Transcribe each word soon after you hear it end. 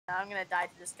I'm gonna die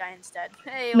to this guy instead.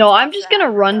 Hey, No, let's I'm watch just that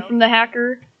gonna run hacker, from the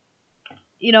hacker.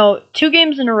 You know, 2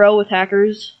 games in a row with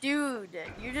hackers. Dude,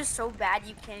 you're just so bad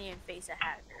you can't even face a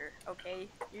hacker, okay?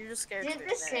 You're just scared Is to it the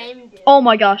admit it. same dude? Oh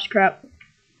my gosh, crap.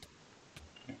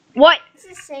 What? It's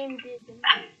the same dude.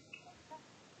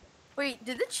 Wait,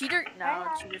 did the cheater? No,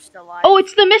 the cheater's still alive. Oh,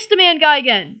 it's the Mr. Man guy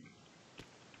again.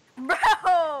 Bro!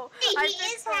 Hey, I he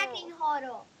think is so. hacking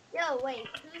Huddle. Yo, wait.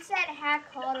 Who said hack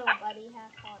Huddle, buddy?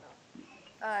 Hack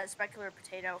Huddle. Specular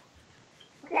Potato.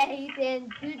 Okay, then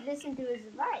dude, listen to his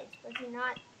advice. Was he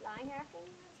not line hacking?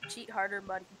 Cheat harder,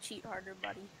 buddy. Cheat harder,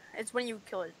 buddy. It's when you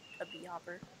kill a bee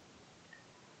hopper.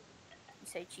 You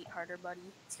say cheat harder, buddy.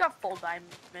 He's got full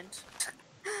diamond.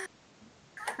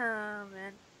 Oh,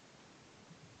 man.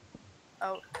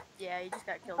 Oh, yeah, he just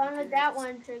got killed. Fun with that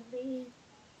one, Trigby.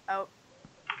 Oh.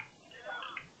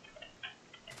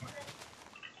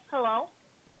 Hello?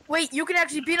 Wait, you can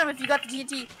actually beat him if you got the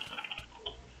TNT.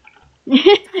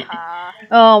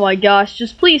 Oh my gosh,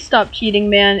 just please stop cheating,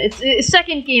 man. It's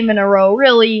second game in a row,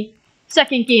 really.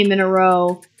 Second game in a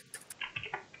row.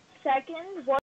 Second? What?